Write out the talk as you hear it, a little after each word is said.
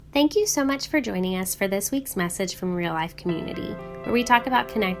Thank you so much for joining us for this week's message from Real Life Community, where we talk about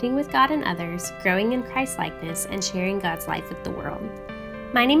connecting with God and others, growing in Christ-likeness, and sharing God's life with the world.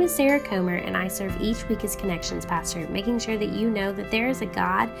 My name is Sarah Comer, and I serve each week as Connections Pastor, making sure that you know that there is a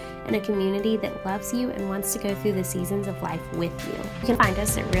God and a community that loves you and wants to go through the seasons of life with you. You can find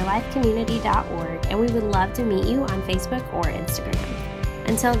us at reallifecommunity.org, and we would love to meet you on Facebook or Instagram.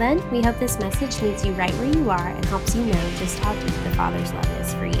 Until then, we hope this message meets you right where you are and helps you know just how deep the Father's love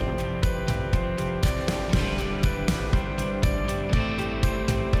is for you.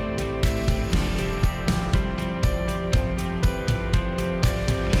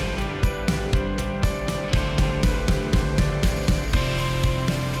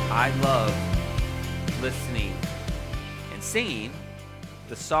 I love listening and singing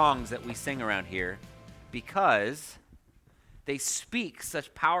the songs that we sing around here because they speak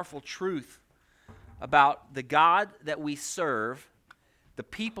such powerful truth about the God that we serve, the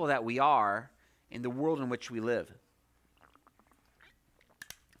people that we are, and the world in which we live.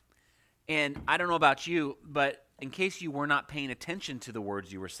 And I don't know about you, but in case you were not paying attention to the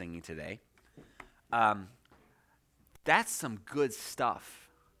words you were singing today, that's some good stuff.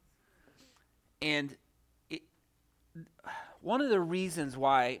 And one of the reasons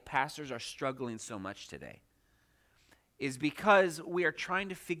why pastors are struggling so much today is because we are trying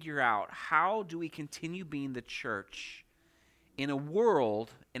to figure out how do we continue being the church in a world,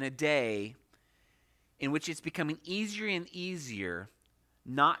 in a day, in which it's becoming easier and easier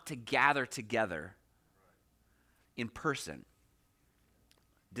not to gather together in person.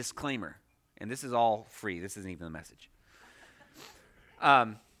 Disclaimer, and this is all free. This isn't even the message.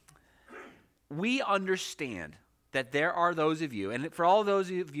 We understand that there are those of you, and for all those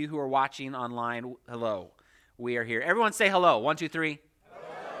of you who are watching online, hello. We are here. Everyone say hello. 1, 2, 3. Hello.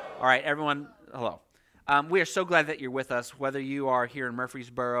 All right, everyone, hello. We are so glad that you're with us, whether you are here in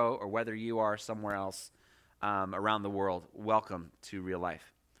Murfreesboro or whether you are somewhere else around the world. Welcome to Real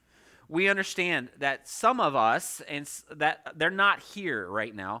Life. We understand that some of us, and that they're not here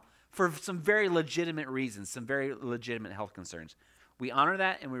right now for some very legitimate reasons, some very legitimate health concerns. We honor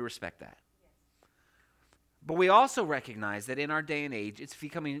that and we respect that. But we also recognize that in our day and age, it's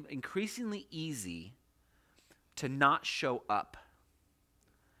becoming increasingly easy to not show up.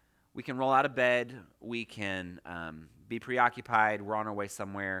 We can roll out of bed. We can be preoccupied. We're on our way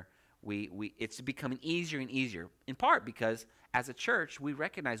somewhere. It's becoming easier and easier, in part because as a church, we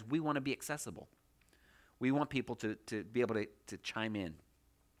recognize we want to be accessible. We want people to be able to chime in.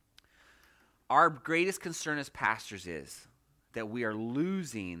 Our greatest concern as pastors is that we are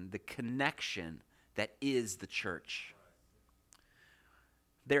losing the connection that is the church.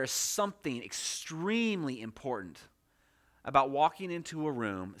 There is something extremely important about walking into a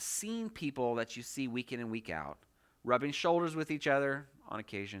room, seeing people that you see week in and week out, rubbing shoulders with each other on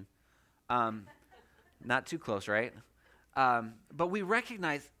occasion. Not too close, right? But we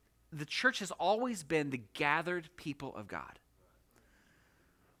recognize the church has always been the gathered people of God.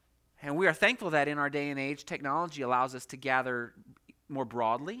 And we are thankful that in our day and age, technology allows us to gather more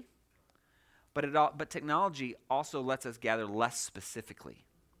broadly, but technology also lets us gather less specifically,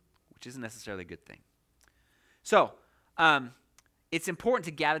 which isn't necessarily a good thing. So, it's important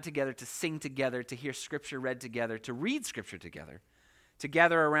to gather together, to sing together, to hear Scripture read together, to read Scripture together, to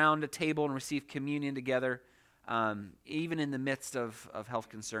gather around a table and receive communion together, even in the midst of health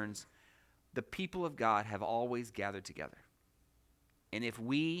concerns. The people of God have always gathered together. And if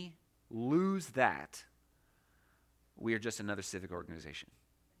we lose that, we are just another civic organization.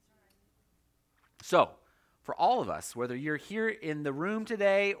 So, for all of us, whether you're here in the room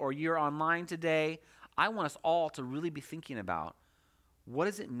today or you're online today, I want us all to really be thinking about what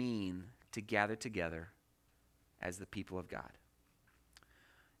does it mean to gather together as the people of God.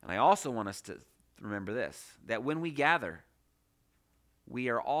 And I also want us to remember this, that when we gather, we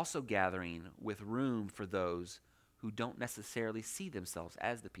are also gathering with room for those who don't necessarily see themselves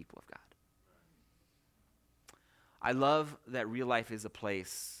as the people of God. I love that Real Life is a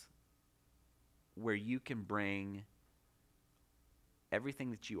place where you can bring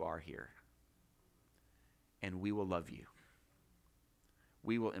everything that you are here, and we will love you.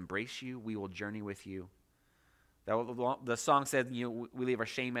 We will embrace you. We will journey with you. The song said, we leave our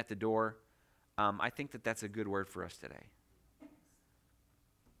shame at the door. I think that that's a good word for us today.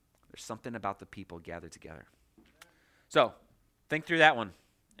 There's something about the people gathered together. So, think through that one,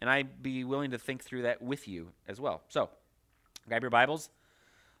 and I'd be willing to think through that with you as well. So, grab your Bibles.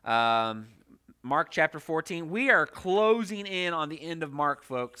 Mark chapter 14. We are closing in on the end of Mark,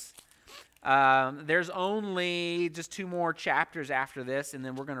 folks. There's only just 2 more chapters after this, and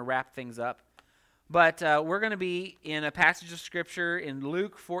then we're going to wrap things up. But we're going to be in a passage of Scripture in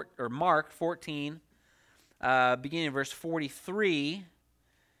Mark 14, beginning in verse 43.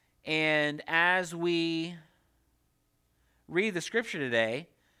 And as we read the Scripture today,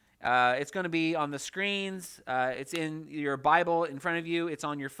 it's going to be on the screens. It's in your Bible in front of you. It's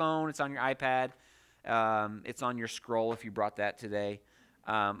on your phone. It's on your iPad. It's on your scroll if you brought that today.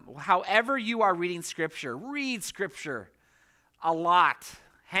 However you are reading Scripture, read Scripture a lot.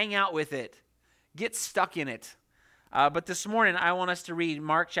 Hang out with it. Get stuck in it. But this morning, I want us to read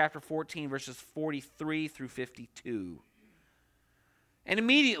Mark chapter 14, verses 43 through 52. And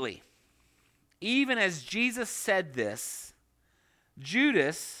immediately, even as Jesus said this,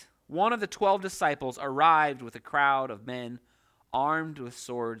 Judas, one of the 12 disciples, arrived with a crowd of men armed with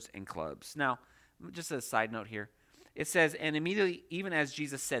swords and clubs. Now, just a side note here. It says, and immediately, even as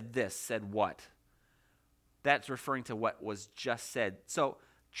Jesus said this, said what? That's referring to what was just said. So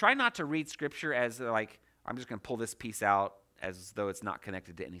try not to read Scripture as like, I'm just going to pull this piece out as though it's not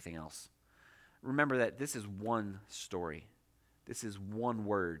connected to anything else. Remember that this is one story. This is one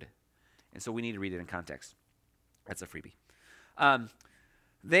word. And so we need to read it in context. That's a freebie.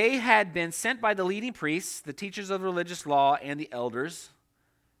 They had been sent by the leading priests, the teachers of religious law, and the elders.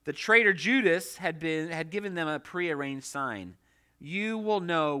 The traitor Judas had given them a prearranged sign. You will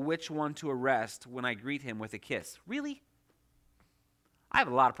know which one to arrest when I greet him with a kiss. Really? I have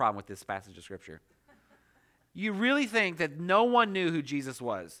a lot of problem with this passage of Scripture. You really think that no one knew who Jesus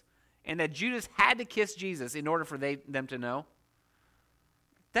was and that Judas had to kiss Jesus in order for them to know?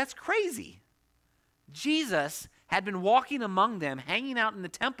 That's crazy. Jesus had been walking among them, hanging out in the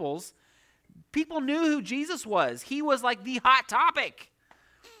temples. People knew who Jesus was. He was like the hot topic.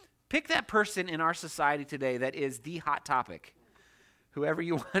 Pick that person in our society today that is the hot topic. Whoever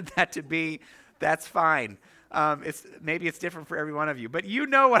you want that to be, that's fine. Maybe it's different for every one of you, but you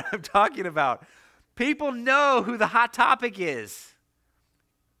know what I'm talking about. People know who the hot topic is.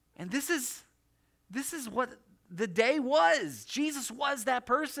 And this is what the day was. Jesus was that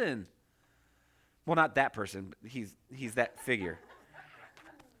person. Well, not that person, but he's that figure.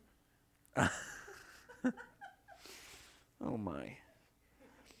 Oh my.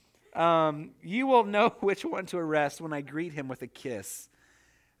 You will know which one to arrest when I greet him with a kiss.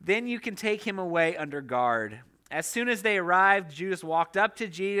 Then you can take him away under guard. As soon as they arrived, Judas walked up to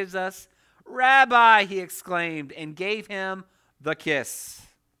Jesus. Rabbi, he exclaimed, and gave him the kiss.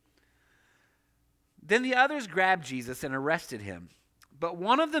 Then the others grabbed Jesus and arrested him. But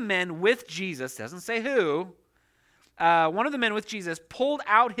one of the men with Jesus, doesn't say who, one of the men with Jesus pulled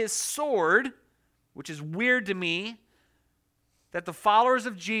out his sword, which is weird to me, that the followers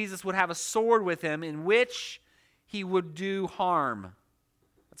of Jesus would have a sword with him in which he would do harm.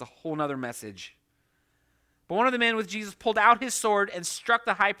 That's a whole nother message. But one of the men with Jesus pulled out his sword and struck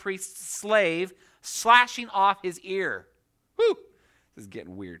the high priest's slave, slashing off his ear. Whew! This is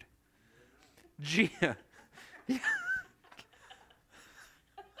getting weird.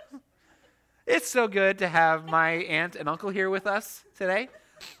 It's so good to have my aunt and uncle here with us today.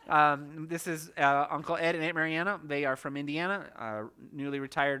 This is Uncle Ed and Aunt Mariana. They are from Indiana, newly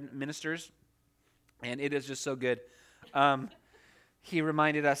retired ministers, and it is just so good. He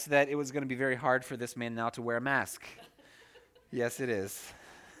reminded us that it was going to be very hard for this man now to wear a mask. Yes, it is.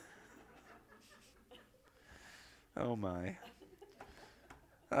 Oh, my.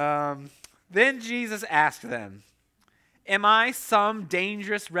 Then Jesus asked them, am I some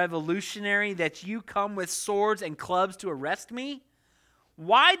dangerous revolutionary that you come with swords and clubs to arrest me?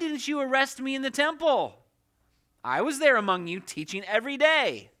 Why didn't you arrest me in the temple? I was there among you teaching every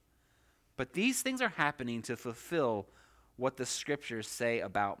day. But these things are happening to fulfill what the Scriptures say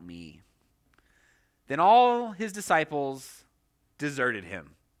about me. Then all his disciples deserted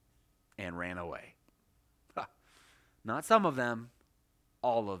him and ran away. Not some of them,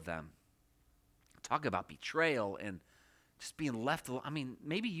 all of them. Talk about betrayal and just being left alone. I mean,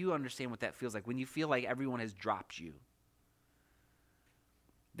 maybe you understand what that feels like when you feel like everyone has dropped you.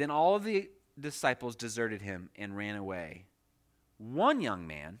 Then all of the disciples deserted him and ran away. One young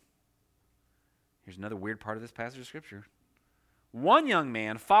man, here's another weird part of this passage of Scripture. One young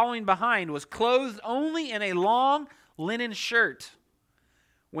man following behind was clothed only in a long linen shirt.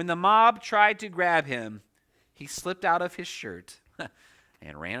 When the mob tried to grab him, he slipped out of his shirt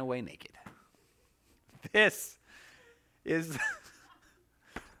and ran away naked. This is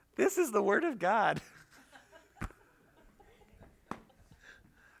the word of God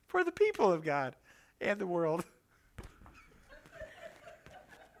for the people of God and the world.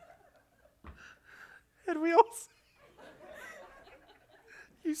 And we also,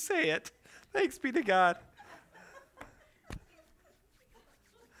 you say it. Thanks be to God.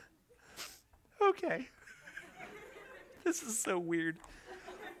 okay. This is so weird.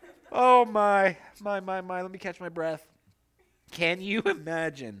 Oh, my. Let me catch my breath. Can you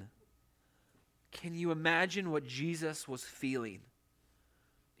imagine? Can you imagine what Jesus was feeling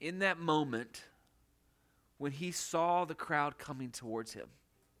in that moment when he saw the crowd coming towards him?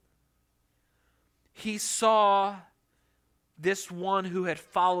 He saw this one who had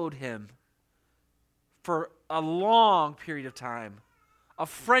followed him for a long period of time, a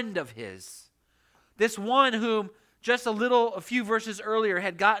friend of his. This one whom just a few verses earlier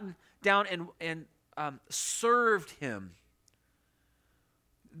had gotten down and served him.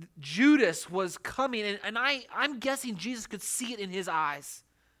 Judas was coming, and I'm guessing Jesus could see it in his eyes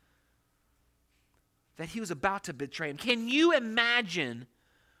that he was about to betray him. Can you imagine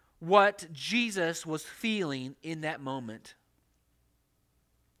what Jesus was feeling in that moment?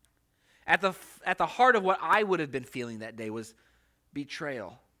 At the heart of what I would have been feeling that day was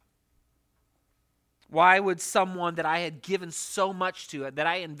betrayal. Why would someone that I had given so much to, that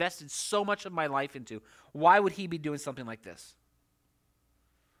I invested so much of my life into, why would he be doing something like this?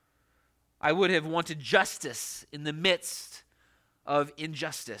 I would have wanted justice in the midst of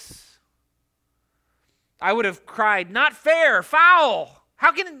injustice. I would have cried, not fair, foul.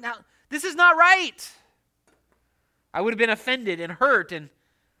 How can it, this is not right. I would have been offended and hurt, and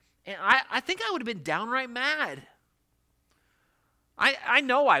I think I would have been downright mad. I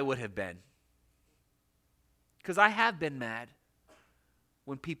know I would have been. Because I have been mad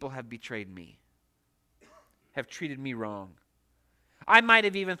when people have betrayed me, have treated me wrong. I might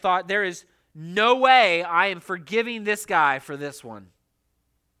have even thought, there is no way I am forgiving this guy for this one.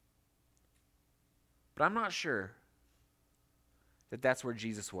 But I'm not sure that that's where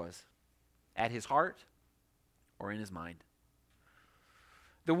Jesus was, at his heart or in his mind.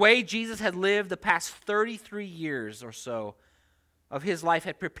 The way Jesus had lived the past 33 years or so of his life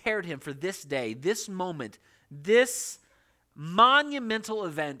had prepared him for this day, this moment, this monumental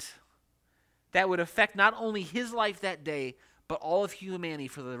event that would affect not only his life that day, but all of humanity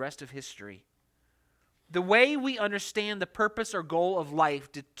for the rest of history. The way we understand the purpose or goal of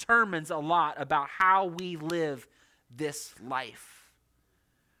life determines a lot about how we live this life.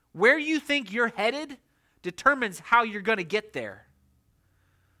 Where you think you're headed determines how you're going to get there.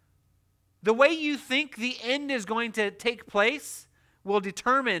 The way you think the end is going to take place will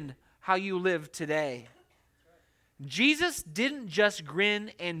determine how you live today. Jesus didn't just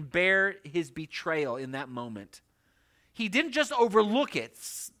grin and bear his betrayal in that moment. He didn't just overlook it,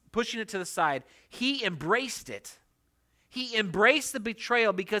 pushing it to the side. He embraced it. He embraced the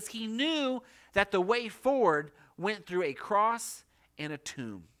betrayal because he knew that the way forward went through a cross and a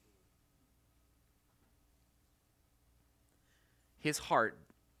tomb. His heart,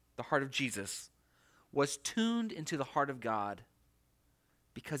 the heart of Jesus, was tuned into the heart of God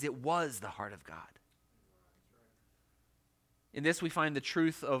because it was the heart of God. In this we find the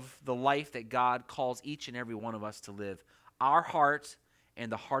truth of the life that God calls each and every one of us to live. Our heart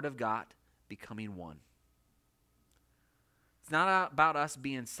and the heart of God becoming one. It's not about us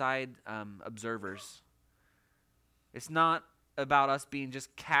being side observers. It's not about us being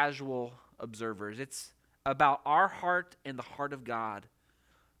just casual observers. It's about our heart and the heart of God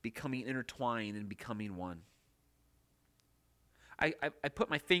becoming intertwined and becoming one. I put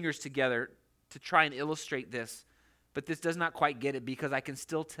my fingers together to try and illustrate this, but this does not quite get it because I can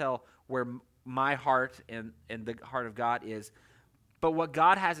still tell where my heart and the heart of God is. But what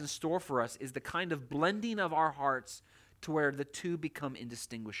God has in store for us is the kind of blending of our hearts to where the two become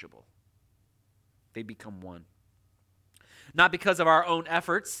indistinguishable. They become one. Not because of our own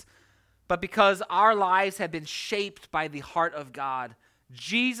efforts, but because our lives have been shaped by the heart of God.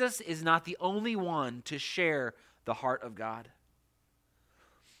 Jesus is not the only one to share the heart of God.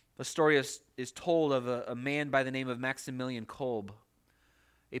 The story is told of a man by the name of Maximilian Kolb,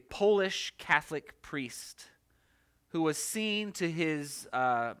 a Polish Catholic priest who was seen to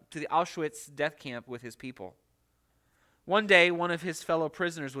the Auschwitz death camp with his people. One day, one of his fellow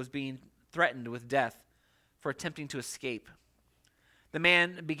prisoners was being threatened with death for attempting to escape. The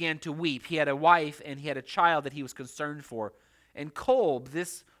man began to weep. He had a wife and he had a child that he was concerned for. And Kolb,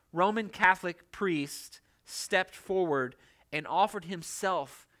 this Roman Catholic priest, stepped forward and offered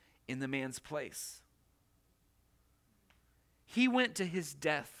himself in the man's place. He went to his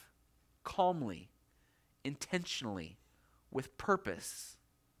death calmly, intentionally, with purpose,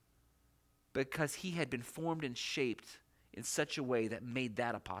 because he had been formed and shaped in such a way that made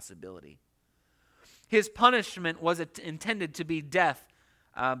that a possibility. His punishment was intended to be death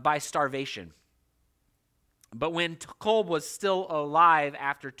by starvation. But when Kolb was still alive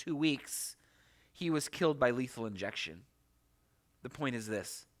after 2 weeks, he was killed by lethal injection. The point is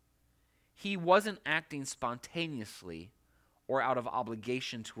this: he wasn't acting spontaneously or out of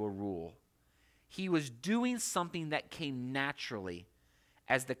obligation to a rule. He was doing something that came naturally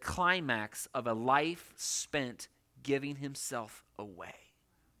as the climax of a life spent giving himself away.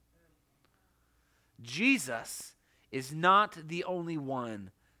 Jesus is not the only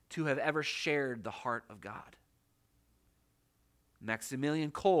one to have ever shared the heart of God.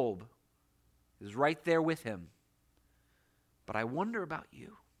 Maximilian Kolbe is right there with him. But I wonder about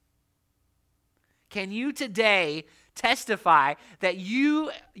you. Can you today testify that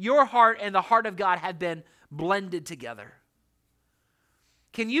your heart and the heart of God have been blended together?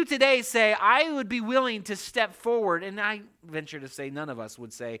 Can you today say, I would be willing to step forward, and I venture to say none of us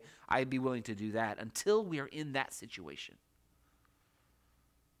would say, I'd be willing to do that until we are in that situation.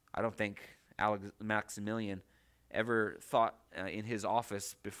 I don't think Maximilian ever thought in his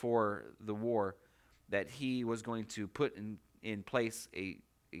office before the war that he was going to put in place a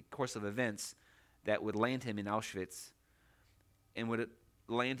course of events that would land him in Auschwitz and would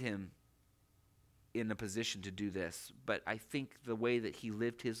land him in a position to do this. But I think the way that he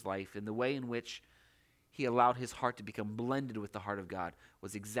lived his life and the way in which he allowed his heart to become blended with the heart of God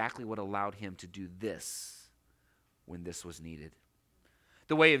was exactly what allowed him to do this when this was needed.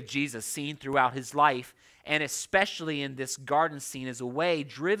 The way of Jesus seen throughout his life, and especially in this garden scene, is a way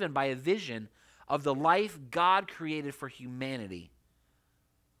driven by a vision of the life God created for humanity,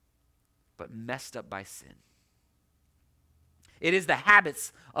 but messed up by sin. It is the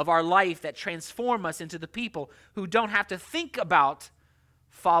habits of our life that transform us into the people who don't have to think about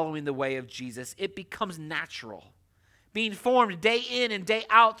following the way of Jesus. It becomes natural. Being formed day in and day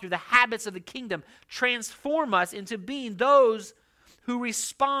out through the habits of the kingdom transform us into being those who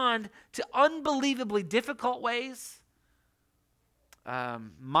respond to unbelievably difficult ways,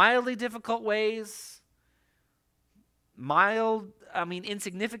 mildly difficult ways,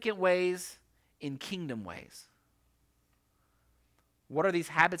 insignificant ways, in kingdom ways. What are these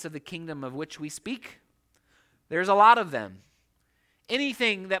habits of the kingdom of which we speak? There's a lot of them.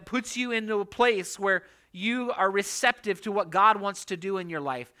 Anything that puts you into a place where you are receptive to what God wants to do in your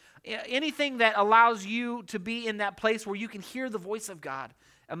life. Anything that allows you to be in that place where you can hear the voice of God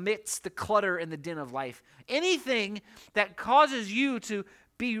amidst the clutter and the din of life. Anything that causes you to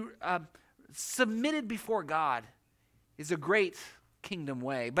be submitted before God is a great kingdom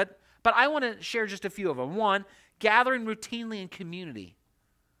way. But I want to share just a few of them. One, gathering routinely in community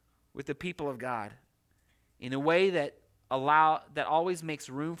with the people of God in a way that always makes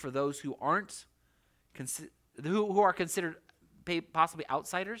room for those who aren't who are considered possibly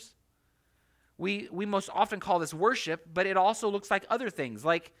outsiders. We most often call this worship, but it also looks like other things,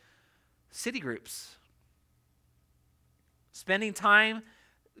 like city groups. Spending time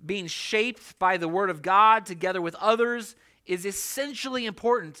being shaped by the Word of God together with others is essentially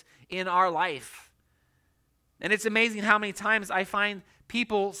important in our life. And it's amazing how many times I find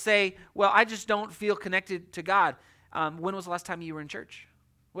people say, well, I just don't feel connected to God. When was the last time you were in church?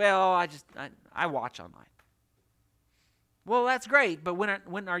 Well, I watch online. Well, that's great, but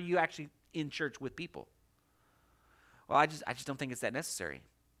when are you actually in church with people? Well, I just don't think it's that necessary.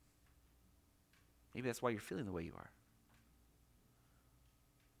 Maybe that's why you're feeling the way you are.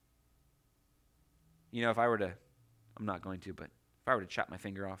 You know, I'm not going to, but if I were to chop my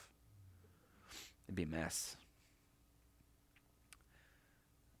finger off, it'd be a mess.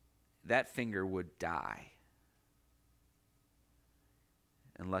 That finger would die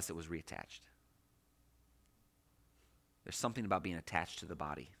unless it was reattached. There's something about being attached to the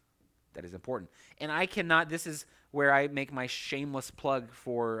body that is important. And this is where I make my shameless plug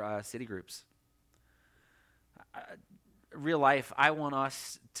for city groups. Real life, I want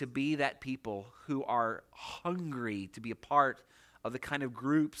us to be that people who are hungry to be a part of the kind of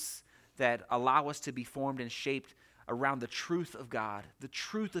groups that allow us to be formed and shaped around the truth of God, the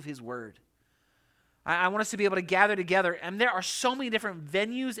truth of His Word. I want us to be able to gather together, and there are so many different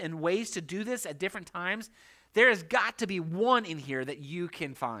venues and ways to do this at different times. There has got to be one in here that you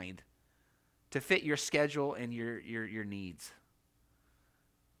can find to fit your schedule and your needs.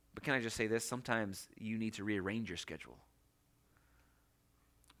 But can I just say this? Sometimes you need to rearrange your schedule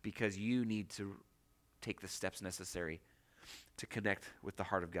because you need to take the steps necessary to connect with the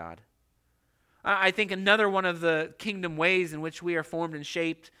heart of God. I think another one of the kingdom ways in which we are formed and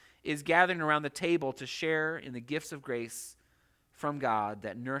shaped is gathering around the table to share in the gifts of grace from God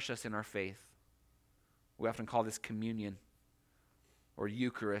that nourish us in our faith. We often call this communion or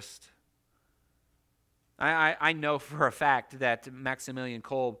Eucharist. I know for a fact that Maximilian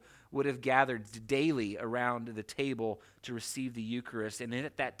Kolbe would have gathered daily around the table to receive the Eucharist. And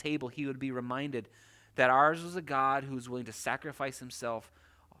at that table, he would be reminded that ours was a God who was willing to sacrifice himself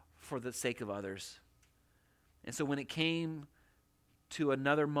for the sake of others. And so when it came to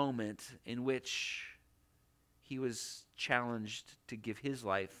another moment in which he was challenged to give his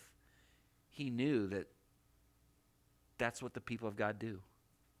life, he knew that that's what the people of God do.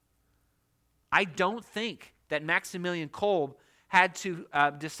 I don't think that Maximilian Kolb had to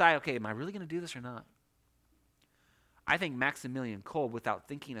decide, okay, am I really going to do this or not? I think Maximilian Kolb, without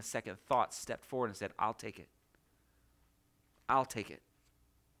thinking a second thought, stepped forward and said, I'll take it. I'll take it.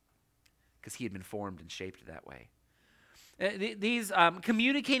 Because he had been formed and shaped that way. These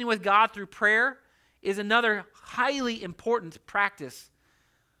communicating with God through prayer is another highly important practice.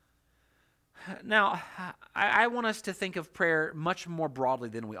 Now, I want us to think of prayer much more broadly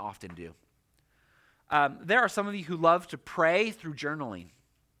than we often do. There are some of you who love to pray through journaling.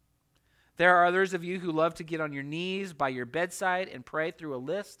 There are others of you who love to get on your knees by your bedside and pray through a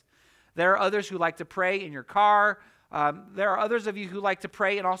list. There are others who like to pray in your car. There are others of you who like to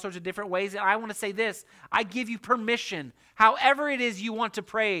pray in all sorts of different ways. And I want to say this. I give you permission. However it is you want to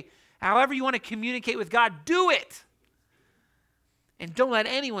pray, however you want to communicate with God, do it. And don't let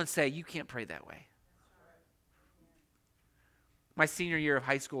anyone say, you can't pray that way. My senior year of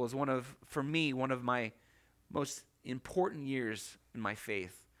high school is for me, one of my most important years in my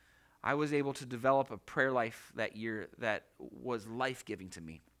faith. I was able to develop a prayer life that year that was life-giving to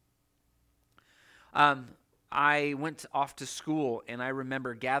me. I went off to school, and I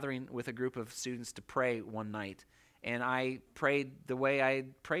remember gathering with a group of students to pray one night. And I prayed the way I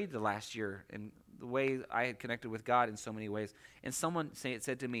had prayed the last year and the way I had connected with God in so many ways. And someone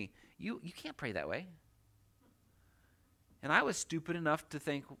said to me, you can't pray that way. And I was stupid enough to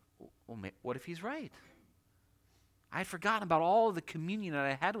think, well, what if he's right? I had forgotten about all of the communion that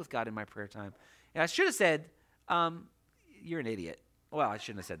I had with God in my prayer time. And I should have said, you're an idiot. Well, I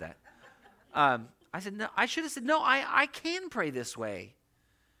shouldn't have said that. I should have said, no, I can pray this way.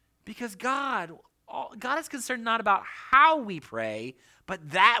 Because God is concerned not about how we pray,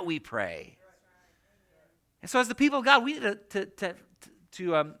 but that we pray. And so as the people of God, we need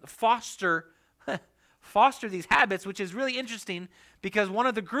to foster these habits, which is really interesting because one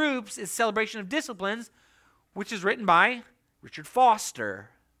of the groups is Celebration of Disciplines, which is written by Richard Foster,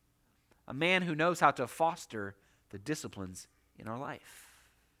 a man who knows how to foster the disciplines in our life.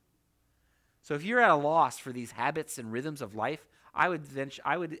 So if you're at a loss for these habits and rhythms of life, I would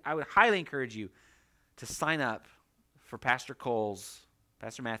highly encourage you to sign up for Pastor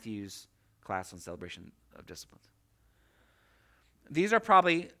Matthew's class on Celebration of Disciplines. These are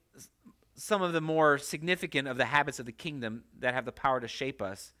probably some of the more significant of the habits of the kingdom that have the power to shape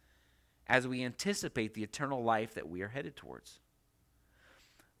us as we anticipate the eternal life that we are headed towards.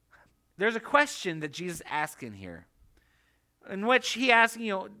 There's a question that Jesus asks in here, in which he asks,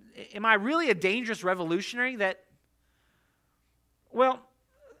 am I really a dangerous revolutionary? The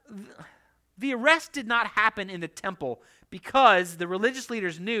arrest did not happen in the temple because the religious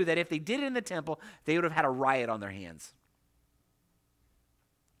leaders knew that if they did it in the temple, they would have had a riot on their hands.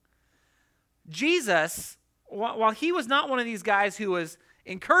 Jesus, while he was not one of these guys who was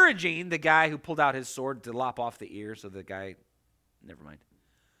encouraging the guy who pulled out his sword to lop off the ear, so the guy, never mind.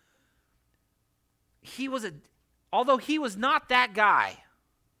 Although he was not that guy,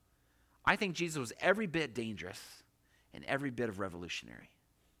 I think Jesus was every bit dangerous and every bit of revolutionary.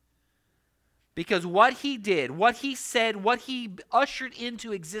 Because what he did, what he said, what he ushered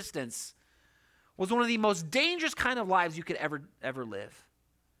into existence was one of the most dangerous kind of lives you could ever live.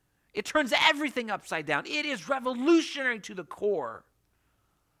 It turns everything upside down. It is revolutionary to the core.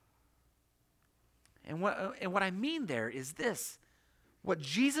 And what I mean there is this. What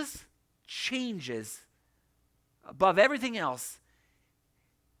Jesus changes above everything else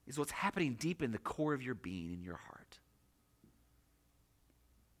is what's happening deep in the core of your being, in your heart.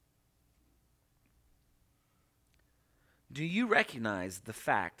 Do you recognize the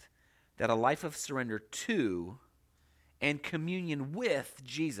fact that a life of surrender to and communion with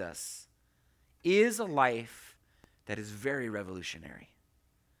Jesus is a life that is very revolutionary?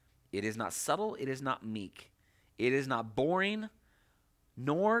 It is not subtle, it is not meek, it is not boring,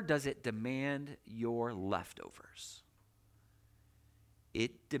 nor does it demand your leftovers.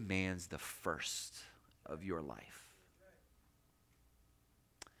 It demands the first of your life.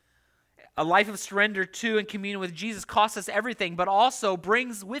 A life of surrender to and communion with Jesus costs us everything, but also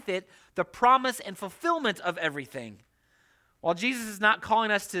brings with it the promise and fulfillment of everything. While Jesus is not calling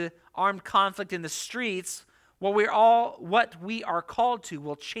us to armed conflict in the streets, what we are called to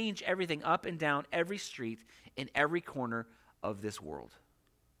will change everything up and down every street in every corner of this world.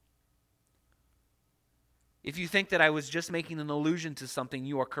 If you think that I was just making an allusion to something,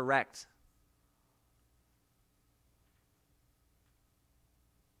 you are correct.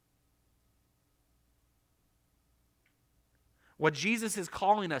 what Jesus is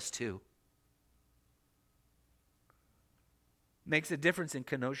calling us to, makes a difference in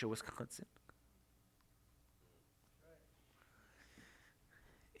Kenosha, Wisconsin.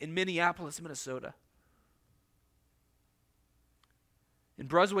 In Minneapolis, Minnesota. In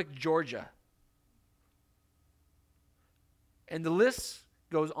Brunswick, Georgia. And the list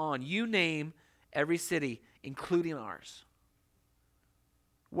goes on. You name every city, including ours.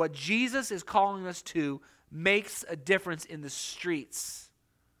 What Jesus is calling us to makes a difference in the streets.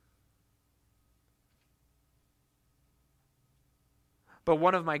 But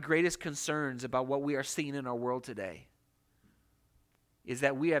one of my greatest concerns about what we are seeing in our world today is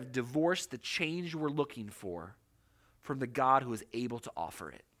that we have divorced the change we're looking for from the God who is able to offer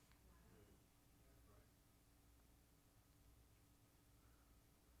it.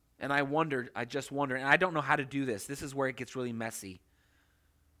 And I just wondered, and I don't know how to do this. This is where it gets really messy.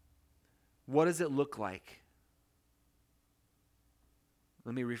 What does it look like?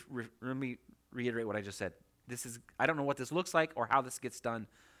 Let me reiterate what I just said. I don't know what this looks like or how this gets done,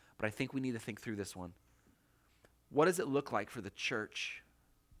 but I think we need to think through this one. What does it look like for the church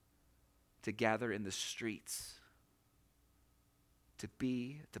to gather in the streets, to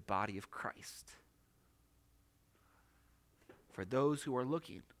be the body of Christ? For those who are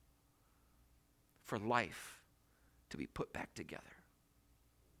looking for life to be put back together.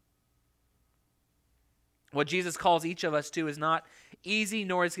 What Jesus calls each of us to is not easy,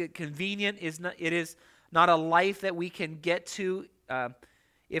 nor is it convenient. It is not a life that we can get to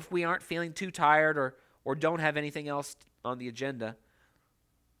if we aren't feeling too tired or don't have anything else on the agenda.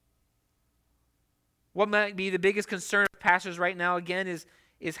 What might be the biggest concern of pastors right now, again,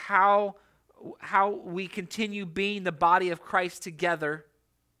 is how we continue being the body of Christ together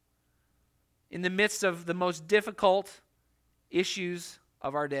in the midst of the most difficult issues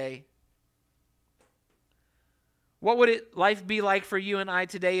of our day. What would life be like for you and I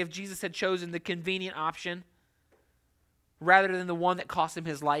today if Jesus had chosen the convenient option rather than the one that cost him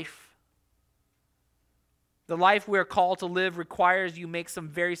his life? The life we are called to live requires you make some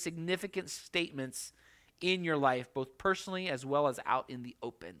very significant statements in your life, both personally as well as out in the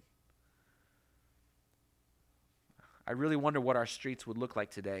open. I really wonder what our streets would look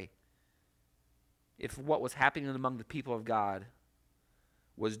like today if what was happening among the people of God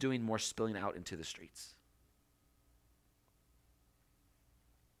was doing more spilling out into the streets.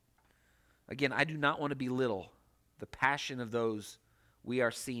 Again, I do not want to belittle the passion of those we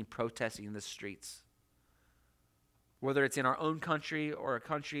are seeing protesting in the streets, whether it's in our own country or a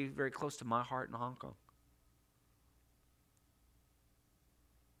country very close to my heart in Hong Kong.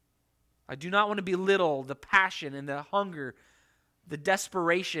 I do not want to belittle the passion and the hunger, the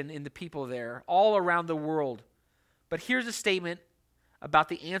desperation in the people there all around the world. But here's a statement about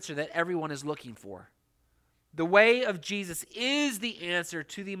the answer that everyone is looking for. The way of Jesus is the answer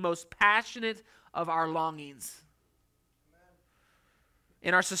to the most passionate of our longings.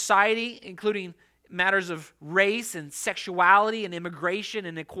 In our society, including matters of race and sexuality and immigration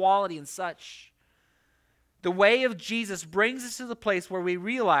and equality and such, the way of Jesus brings us to the place where we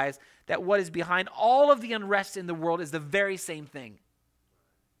realize that what is behind all of the unrest in the world is the very same thing.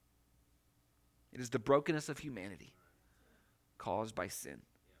 It is the brokenness of humanity caused by sin.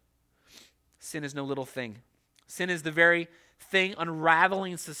 Sin is no little thing. Sin is the very thing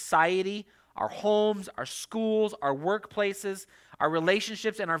unraveling society, our homes, our schools, our workplaces, our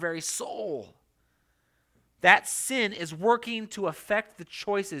relationships, and our very soul. That sin is working to affect the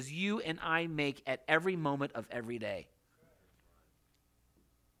choices you and I make at every moment of every day.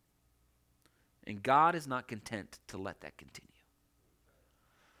 And God is not content to let that continue.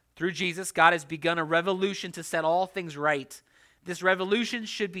 Through Jesus, God has begun a revolution to set all things right. This revolution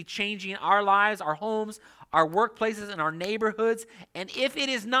should be changing our lives, our homes, our workplaces, and our neighborhoods. And if it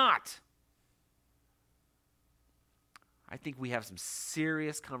is not, I think we have some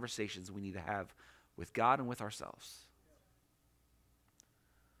serious conversations we need to have with God and with ourselves.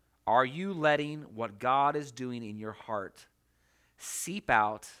 Are you letting what God is doing in your heart seep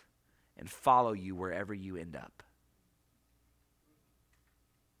out and follow you wherever you end up?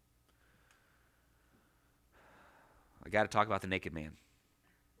 I got to talk about the naked man.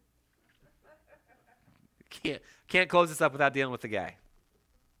 Can't close this up without dealing with the guy.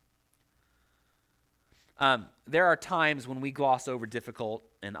 There are times when we gloss over difficult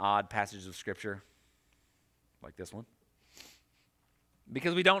and odd passages of Scripture, like this one,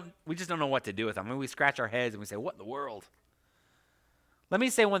 because we just don't know what to do with them. I mean, we scratch our heads and we say, "What in the world?" Let me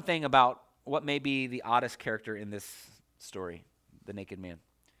say one thing about what may be the oddest character in this story, the naked man.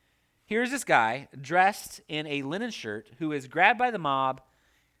 Here's this guy dressed in a linen shirt who is grabbed by the mob,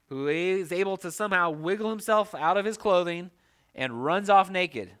 who is able to somehow wiggle himself out of his clothing and runs off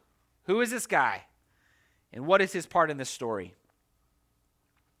naked. Who is this guy? And what is his part in this story?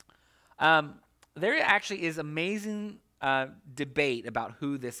 There actually is amazing debate about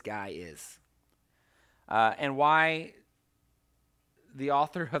who this guy is and why the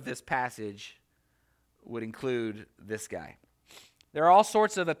author of this passage would include this guy. There are all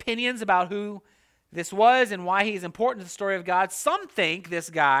sorts of opinions about who this was and why he's important to the story of God. Some think this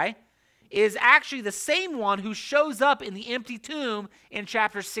guy is actually the same one who shows up in the empty tomb in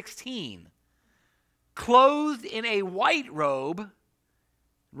chapter 16, clothed in a white robe,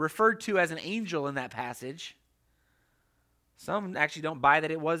 referred to as an angel in that passage. Some actually don't buy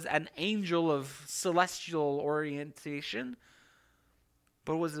that it was an angel of celestial orientation,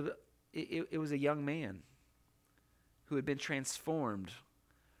 but it was a young man who had been transformed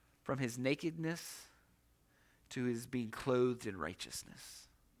from his nakedness to his being clothed in righteousness.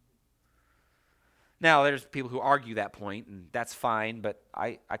 Now, there's people who argue that point, and that's fine, but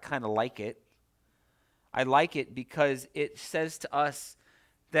I kind of like it. I like it because it says to us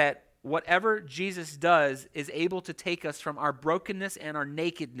that whatever Jesus does is able to take us from our brokenness and our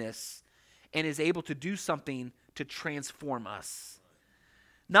nakedness and is able to do something to transform us.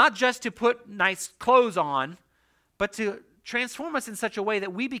 Not just to put nice clothes on, but to transform us in such a way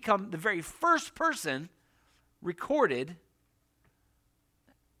that we become the very first person recorded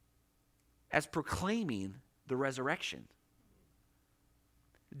as proclaiming the resurrection.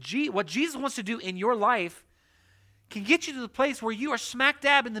 What Jesus wants to do in your life can get you to the place where you are smack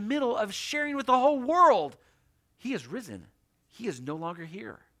dab in the middle of sharing with the whole world. He is risen. He is no longer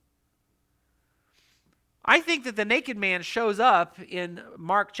here. I think that the naked man shows up in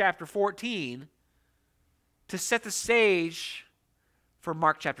Mark chapter 14 to set the stage for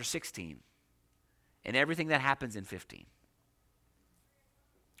Mark chapter 16 and everything that happens in 15.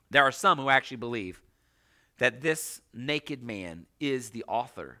 There are some who actually believe that this naked man is the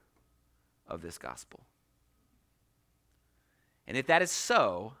author of this gospel. And if that is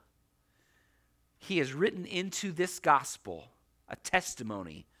so, he has written into this gospel a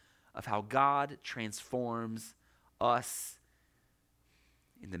testimony of how God transforms us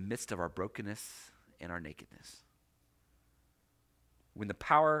in the midst of our brokenness and our nakedness. When the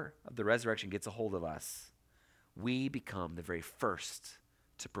power of the resurrection gets a hold of us, we become the very first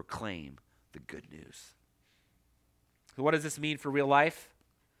to proclaim the good news. So what does this mean for real life?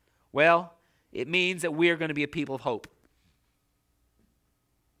 Well, it means that we are going to be a people of hope.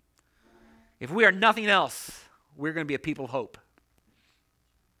 If we are nothing else, we're going to be a people of hope.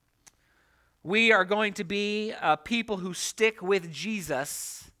 We are going to be a people who stick with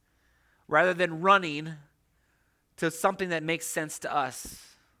Jesus rather than running to something that makes sense to us.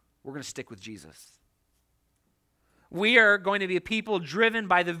 We're going to stick with Jesus. We are going to be a people driven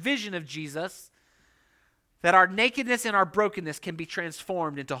by the vision of Jesus, that our nakedness and our brokenness can be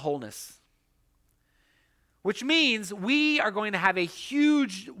transformed into wholeness. Which means we are going to have a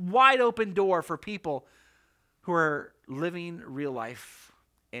huge, wide open door for people who are living real life,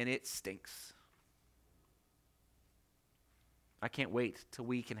 and it stinks. I can't wait till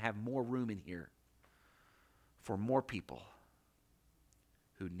we can have more room in here for more people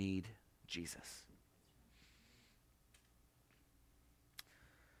who need Jesus.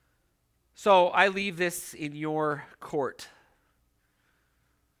 So I leave this in your court.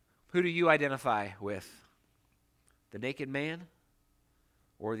 Who do you identify with? The naked man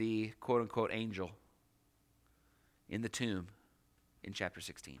or the quote-unquote angel in the tomb in chapter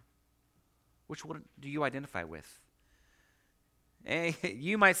 16? Which one do you identify with? And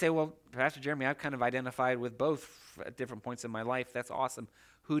you might say, well, Pastor Jeremy, I've kind of identified with both at different points in my life. That's awesome.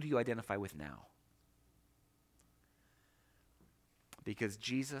 Who do you identify with now? Because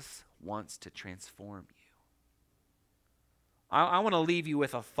Jesus wants to transform you. I want to leave you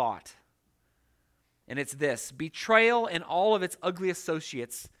with a thought. And it's this: betrayal and all of its ugly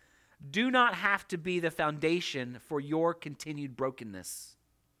associates do not have to be the foundation for your continued brokenness.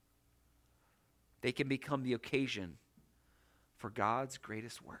 They can become the occasion for God's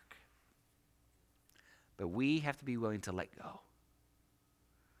greatest work. But we have to be willing to let go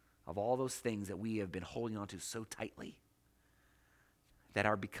of all those things that we have been holding on to so tightly that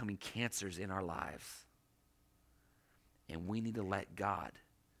are becoming cancers in our lives. And we need to let God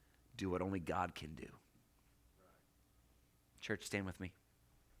do what only God can do. Church, stand with me.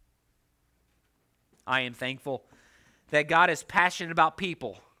 I am thankful that God is passionate about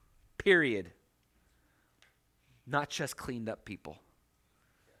people, period. Not just cleaned up people.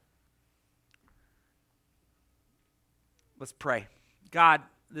 Let's pray. God,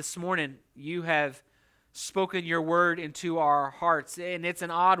 this morning you have spoken your word into our hearts, and it's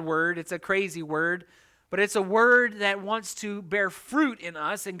an odd word, it's a crazy word, but it's a word that wants to bear fruit in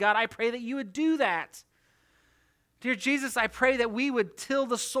us. And God, I pray that you would do that. Dear Jesus, I pray that we would till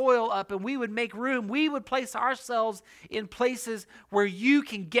the soil up and we would make room. We would place ourselves in places where you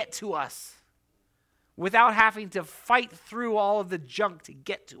can get to us without having to fight through all of the junk to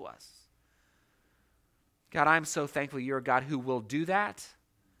get to us. God, I'm so thankful you're a God who will do that.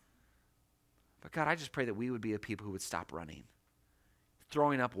 But God, I just pray that we would be a people who would stop running,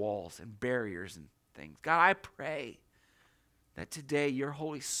 throwing up walls and barriers and things. God, I pray that today your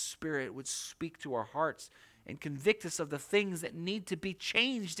Holy Spirit would speak to our hearts and convict us of the things that need to be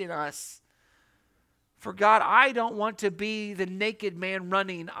changed in us. For God, I don't want to be the naked man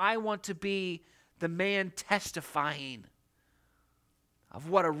running. I want to be the man testifying of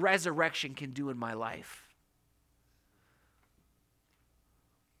what a resurrection can do in my life.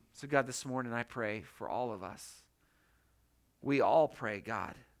 So God, this morning I pray for all of us. We all pray,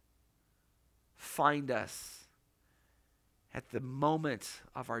 God, find us at the moment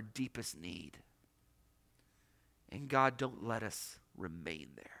of our deepest need. And God, don't let us remain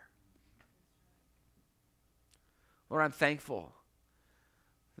there. Lord, I'm thankful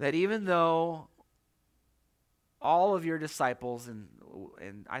that even though all of your disciples,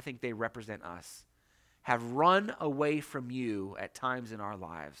 and I think they represent us, have run away from you at times in our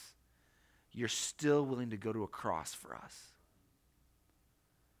lives, you're still willing to go to a cross for us.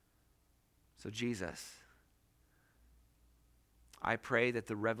 So Jesus, I pray that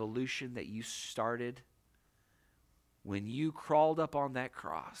the revolution that you started when you crawled up on that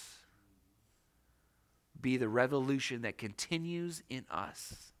cross be the revolution that continues in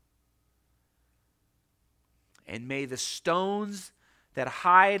us. And may the stones that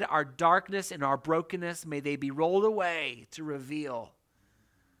hide our darkness and our brokenness, may they be rolled away to reveal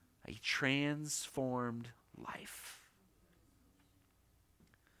a transformed life.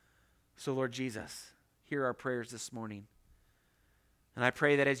 So Lord Jesus, hear our prayers this morning. And I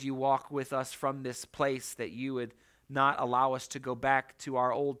pray that as you walk with us from this place, that you would not allow us to go back to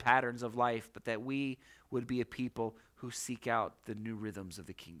our old patterns of life, but that we would be a people who seek out the new rhythms of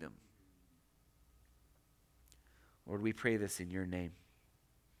the kingdom. Lord, we pray this in your name.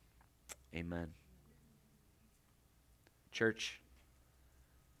 Amen. Church,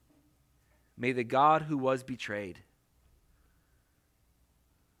 may the God who was betrayed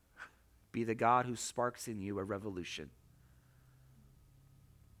be the God who sparks in you a revolution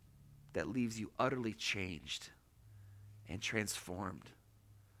that leaves you utterly changed and transformed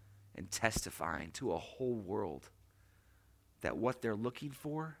and testifying to a whole world that what they're looking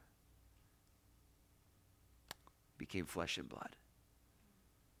for became flesh and blood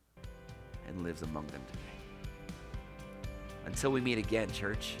and lives among them today. Until we meet again,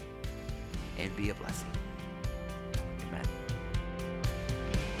 church, and be a blessing.